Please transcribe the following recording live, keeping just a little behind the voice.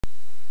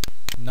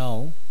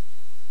Now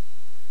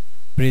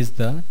press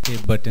the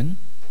tab button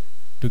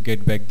to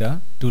get back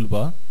the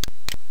toolbar.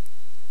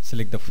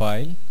 Select the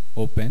file,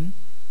 open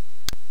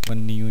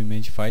one new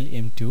image file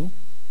M2.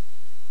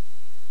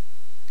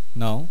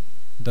 Now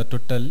the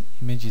total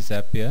images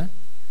appear.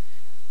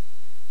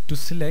 To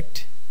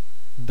select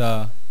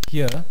the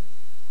here,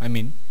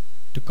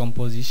 to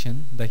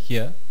composition the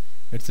here,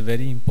 it's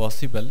very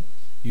impossible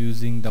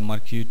using the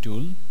Mercury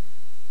tool.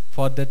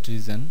 For that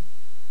reason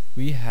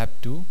we have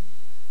to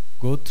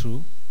go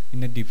through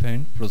in a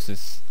different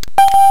process.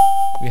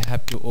 We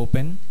have to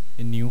open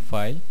a new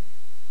file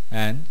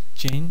and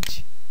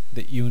change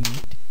the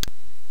unit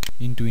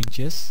into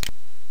inches,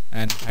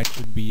 and height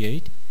should be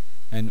 8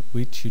 and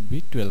width should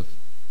be 12.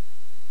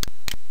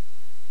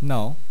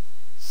 Now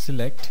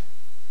select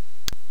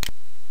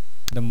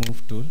the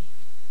move tool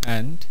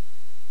and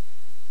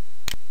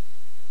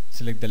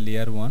select the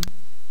layer 1,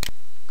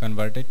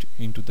 convert it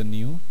into the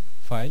new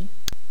file.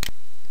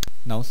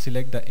 Now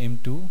select the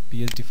M2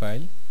 PSD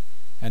file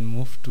and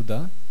move to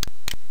the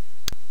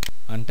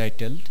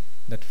untitled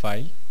that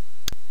file.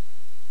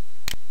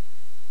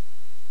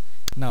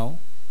 Now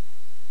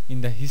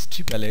in the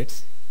history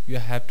palettes you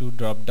have to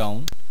drop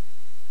down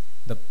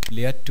the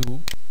layer 2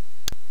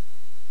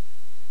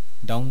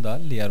 down the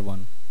layer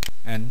 1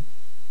 and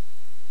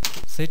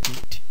set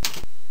it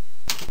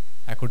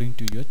according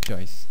to your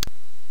choice.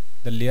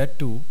 The layer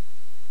 2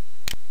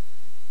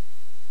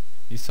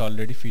 is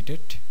already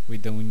fitted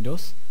with the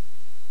windows.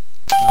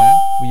 Now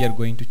we are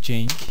going to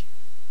change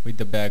with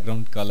the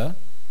background color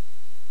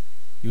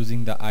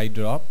using the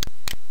eyedrop.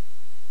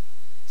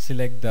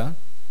 Select the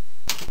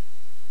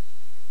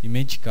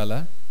image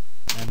color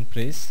and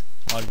press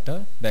Alt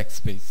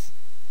backspace.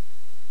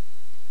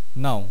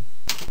 Now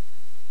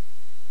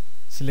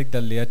select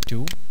the layer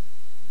 2,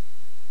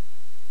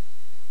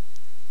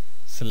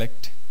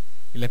 select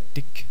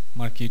elliptic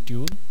Mercury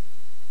tool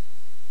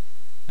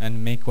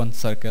and make one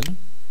circle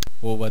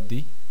over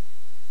the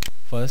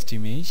first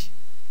image.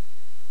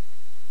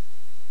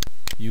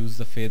 Use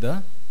the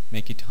feather,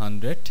 make it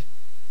 100.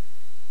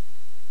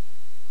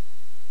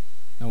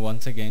 Now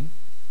once again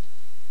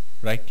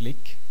right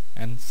click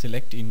and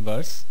select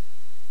inverse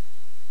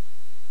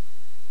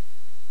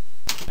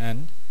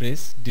and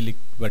press delete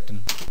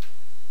button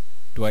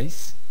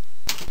twice,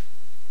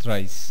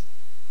 thrice.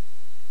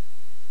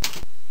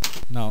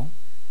 Now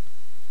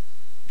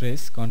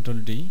press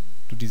Ctrl D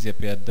to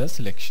disappear the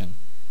selection.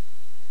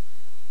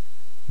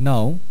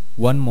 Now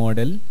one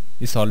model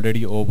is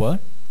already over.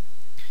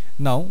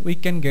 Now we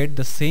can get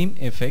the same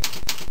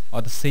effect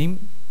or the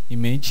same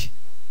image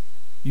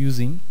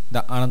using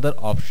the another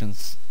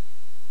options.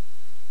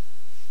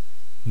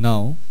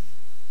 Now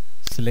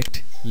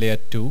select layer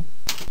 2,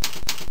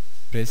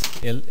 press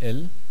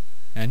LL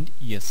and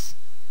yes.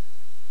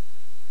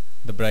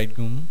 The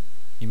bridegroom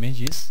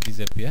images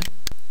disappear.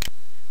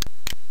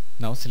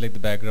 Now select the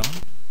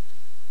background,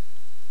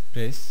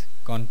 press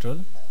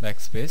Ctrl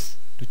backspace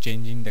to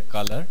changing the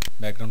color,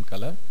 background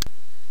color.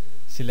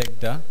 Select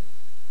the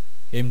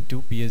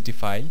M2 PSD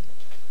file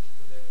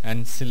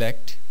and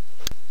select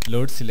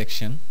load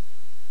selection,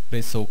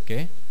 press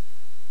OK.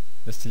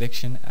 The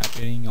selection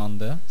appearing on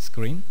the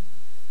screen.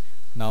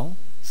 Now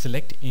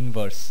select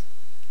inverse.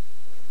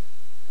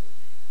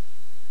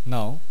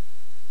 Now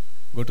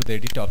go to the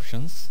edit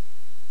options,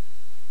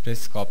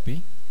 press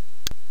copy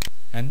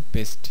and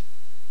paste.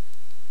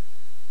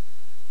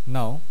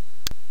 Now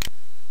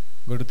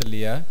go to the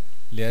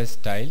layer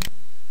style,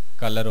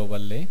 color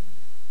overlay.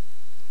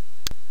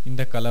 In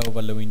the color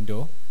overlay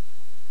window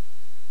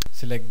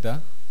select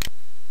the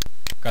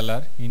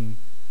color in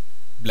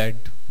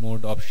blend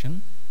mode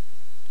option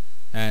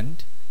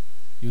and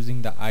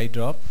using the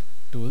eyedrop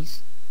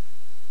tools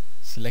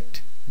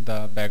select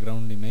the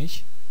background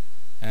image,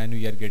 and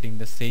we are getting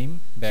the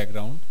same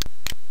background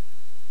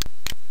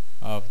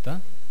of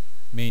the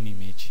main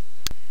image.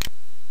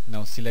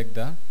 Now select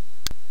the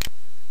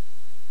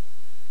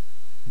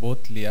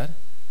both layer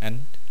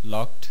and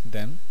locked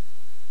them.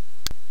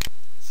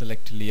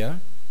 Select layer,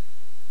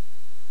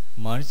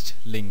 merged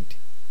linked.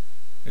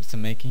 It's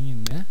making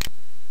in a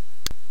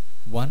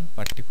one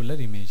particular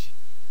image.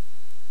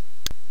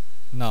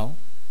 Now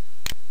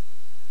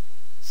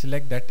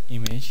select that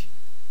image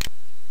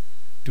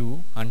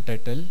to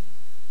untitled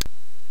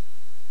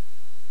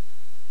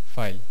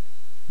file.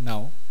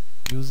 Now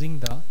using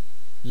the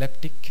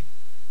elliptic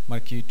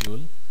Mercury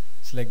tool,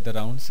 select the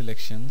round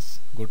selections,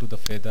 go to the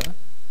feather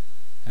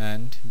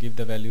and give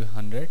the value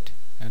 100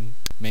 and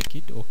make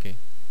it OK.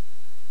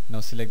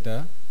 Now select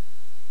the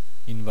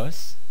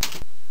inverse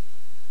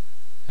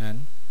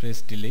and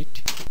press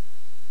delete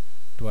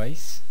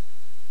twice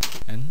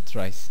and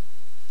thrice.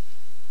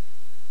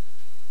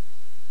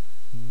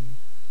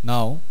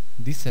 Now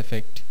this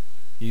effect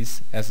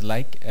is as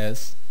like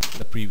as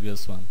the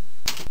previous one.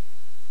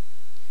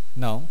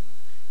 Now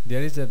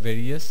there is a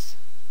various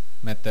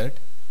method.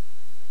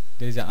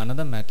 There is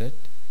another method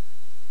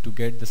to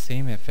get the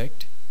same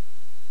effect,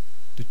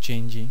 to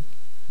changing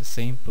the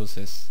same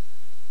process.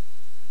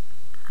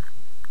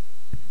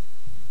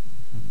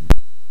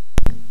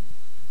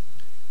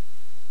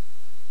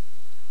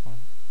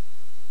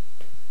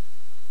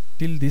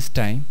 Till this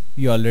time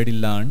we already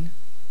learned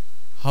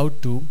how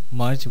to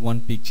merge one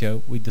picture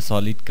with the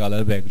solid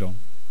color background.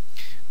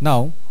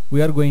 Now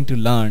we are going to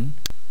learn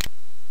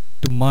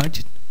to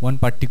merge one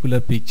particular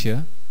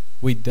picture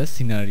with the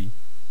scenery.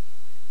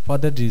 For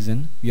that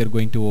reason we are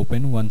going to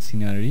open one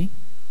scenery.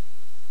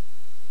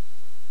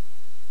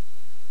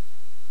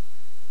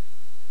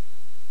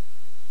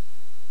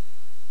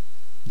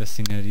 The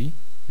scenery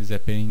is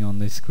appearing on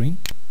the screen.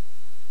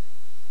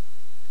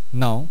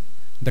 Now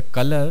the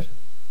color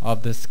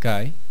of the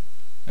sky,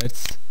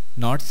 it's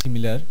not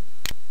similar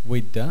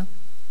with the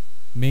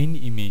main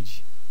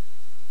image,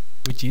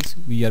 which is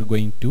we are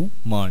going to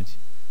merge.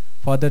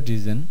 For that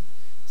reason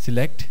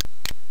select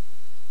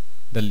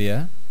the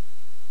layer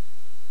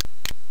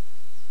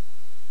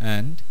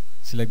and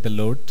select the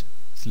load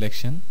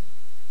selection.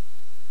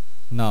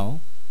 Now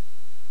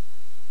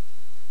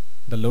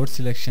the load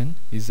selection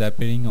is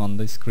appearing on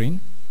the screen.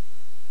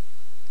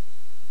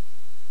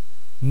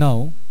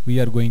 Now we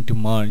are going to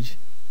merge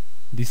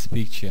this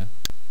picture.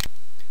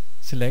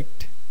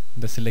 Select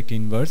the select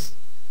inverse,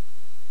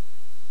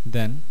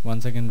 then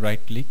once again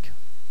right click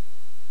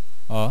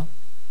or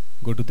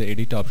go to the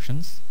edit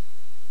options,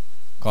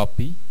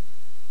 copy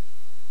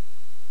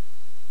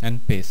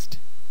and paste.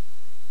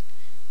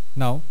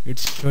 Now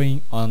it's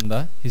showing on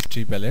the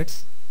history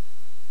palettes.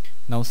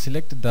 Now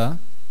select the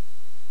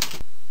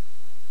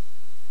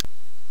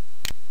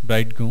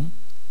bridegroom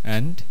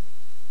and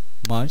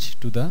merge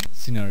to the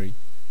scenery.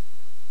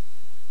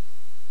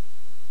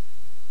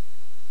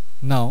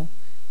 Now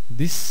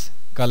this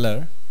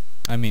color,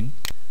 I mean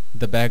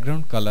the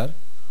background color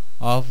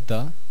of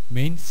the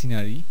main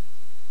scenery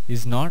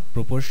is not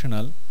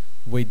proportional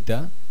with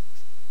the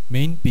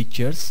main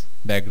picture's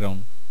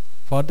background.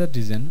 For that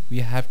reason we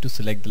have to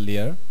select the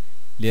layer,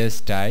 layer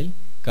style,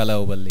 color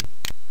overlay.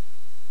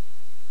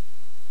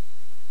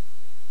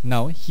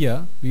 Now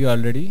here we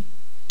already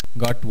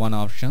got one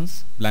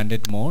options,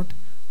 blended mode.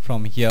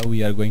 From here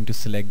we are going to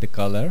select the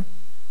color.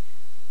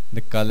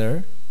 The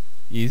color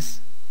is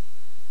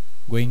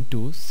going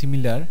to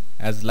similar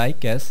as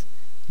like as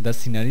the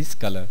scenery's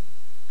color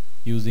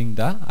using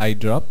the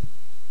eyedrop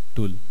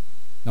tool.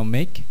 Now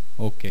make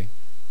OK.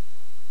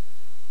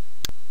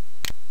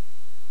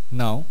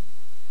 Now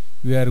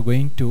we are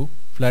going to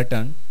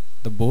flatten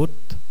the both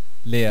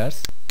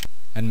layers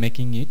and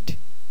making it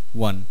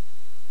one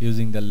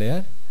using the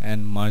layer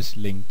and merge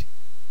linked.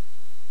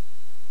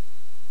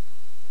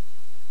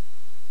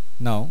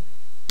 Now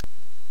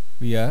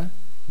we are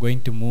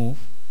going to move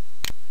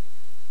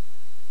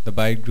the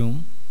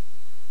bridegroom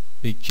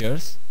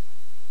pictures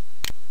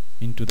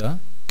into the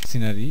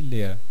scenery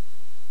layer.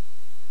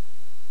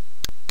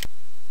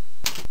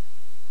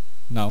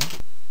 Now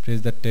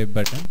press the tab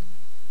button,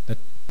 the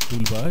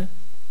toolbar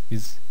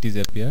is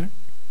disappeared,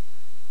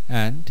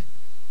 and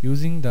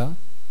using the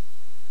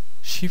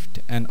shift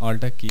and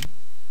alt key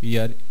we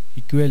are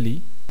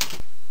equally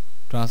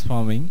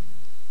transforming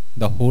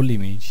the whole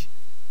image.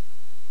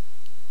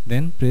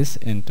 Then press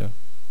enter.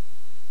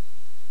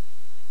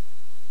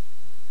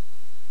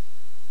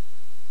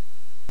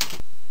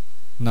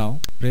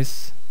 Now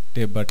press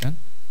tab button.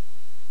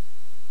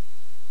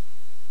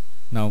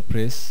 Now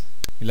press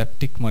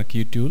elliptic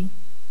marquee tool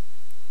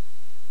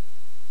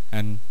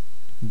and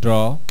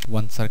draw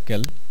one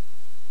circle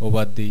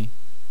over the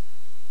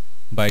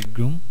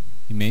bridegroom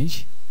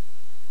image.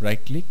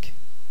 Right click,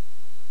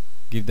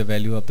 give the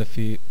value of the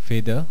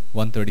feather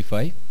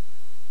 135,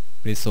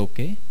 press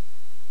OK.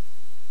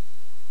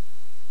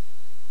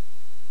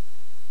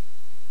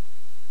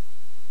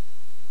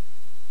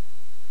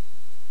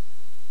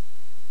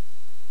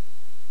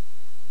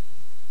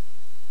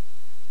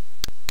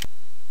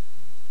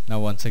 Now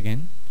once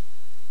again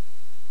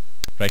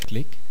right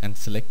click and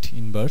select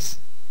inverse,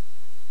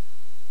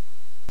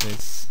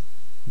 press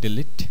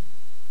delete,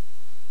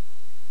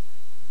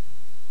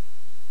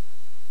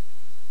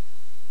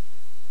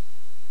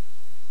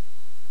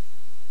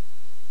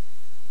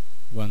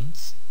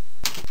 once,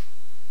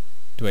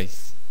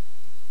 twice.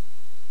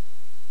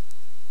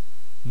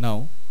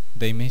 Now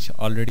the image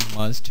already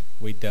merged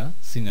with the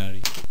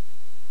scenery.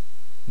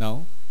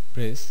 Now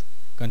press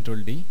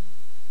Ctrl D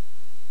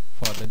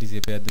for the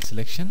disappear the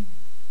selection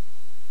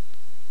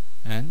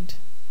and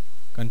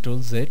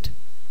Ctrl Z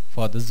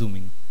for the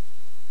zooming.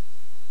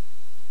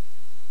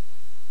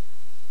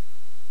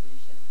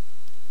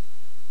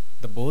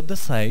 Both the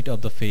side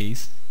of the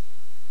face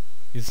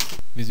is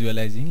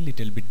visualizing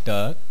little bit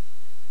dark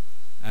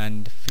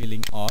and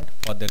feeling odd.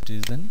 For that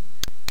reason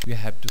we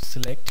have to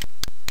select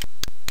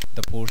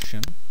the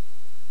portion,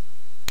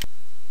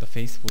 the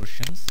face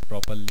portions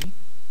properly,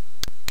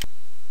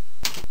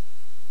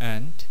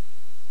 and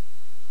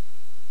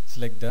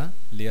select the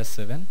layer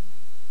 7,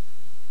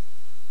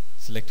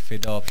 select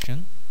feather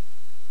option,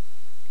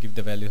 give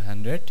the value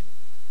 100,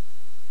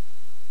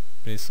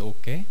 press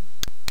OK,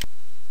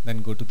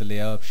 then go to the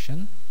layer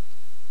option,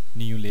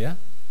 new layer,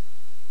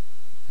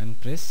 and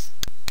press,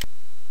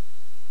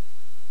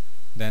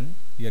 then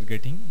we are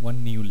getting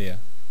one new layer.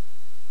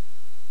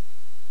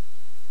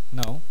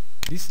 Now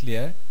this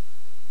layer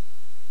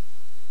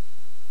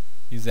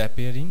is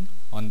appearing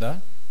on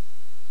the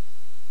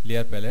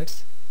layer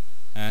palettes,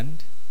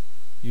 and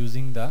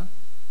using the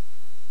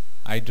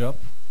eyedrop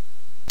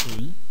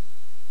tool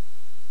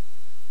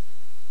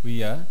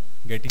we are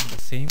getting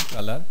the same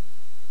color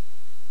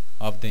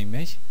of the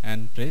image,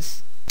 and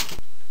press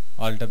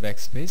Alt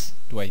backspace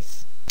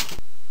twice.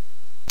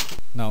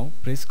 Now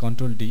press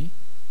Ctrl D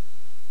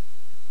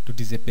to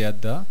disappear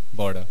the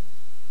border.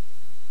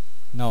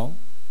 Now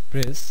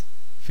press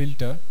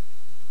Filter,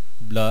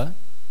 Blur,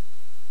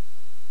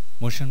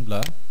 Motion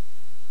Blur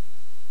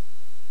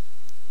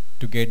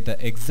to get the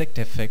exact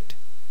effect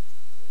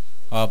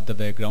of the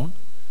background,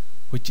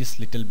 which is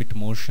little bit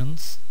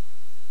motions.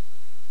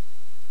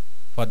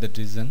 For that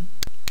reason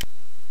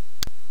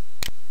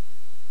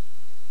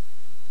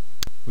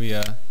we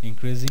are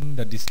increasing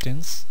the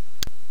distance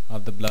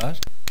of the blur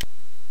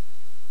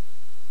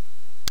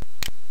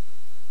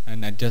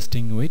and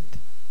adjusting with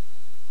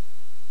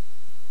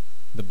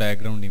the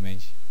background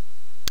image.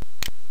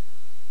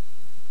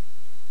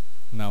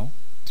 Now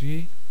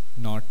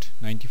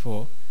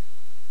 3094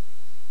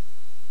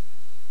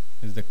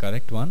 is the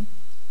correct one.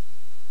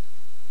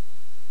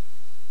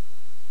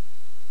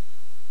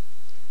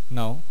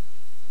 Now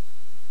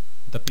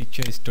the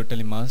picture is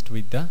totally merged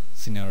with the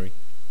scenery.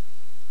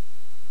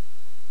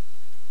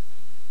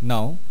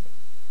 Now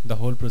the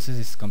whole process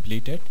is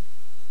completed.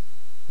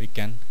 We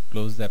can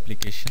close the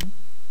application,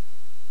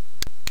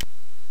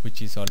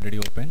 which is already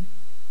open.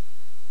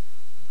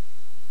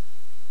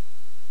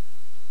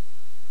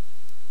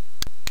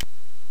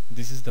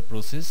 This is the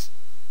process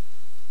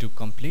to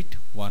complete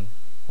one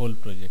whole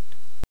project.